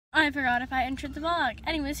I forgot if I entered the vlog.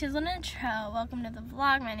 Anyways, here's an intro. Welcome to the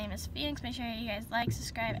vlog. My name is Phoenix. Make sure you guys like,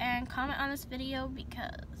 subscribe, and comment on this video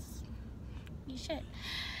because you should.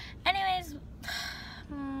 Anyways,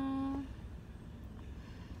 we're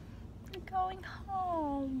going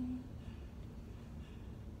home.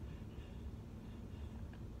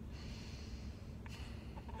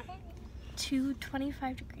 To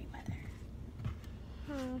 25-degree weather.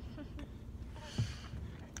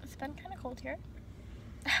 It's been kind of cold here.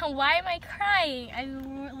 Why am I crying?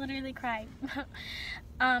 I'm literally crying.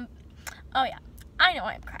 Oh yeah, I know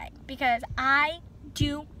I'm crying because I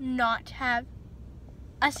do not have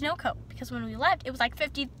a snow coat because when we left it was like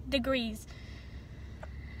 50 degrees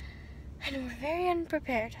and we're very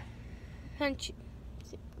unprepared.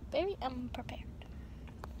 Very unprepared.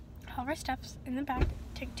 All of our stuff's in the back.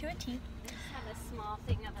 Take to a T. Just have a small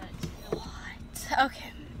thing of it. What?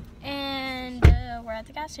 Okay. And we're at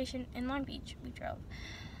the gas station in Long Beach. We drove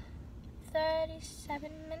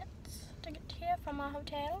 37 minutes to get here from our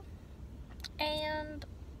hotel. And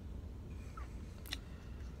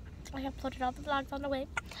I uploaded all the vlogs on the way.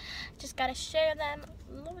 Just gotta share them.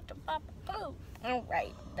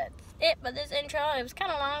 Alright, that's it for this intro. It was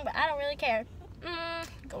kind of long, but I don't really care.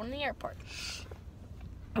 Going to the airport.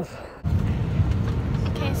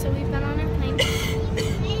 Okay, so we've been on our plane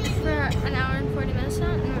for an hour and 40 minutes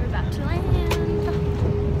now, and we're about to land.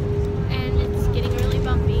 And it's getting really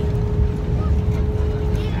bumpy.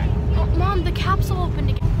 Oh, Mom, the capsule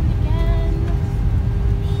opened again.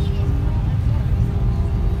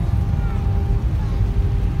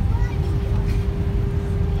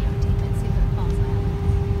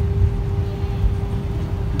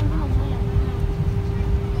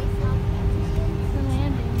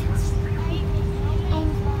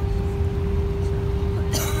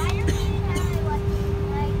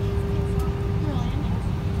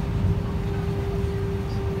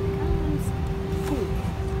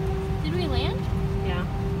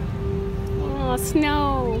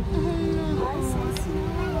 Snow.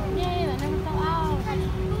 Yay, that never fell out.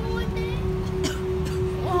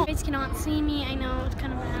 You guys cannot see me. I know it's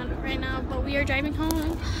kind of bad right now, but we are driving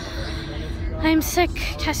home. I'm sick.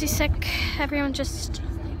 Cassie's sick. Everyone's just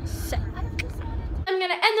sick. I'm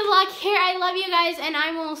gonna end the vlog here. I love you guys, and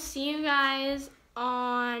I will see you guys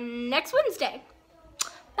on next Wednesday.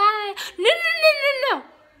 Bye. No.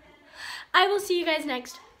 I will see you guys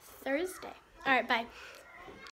next Thursday. All right, bye.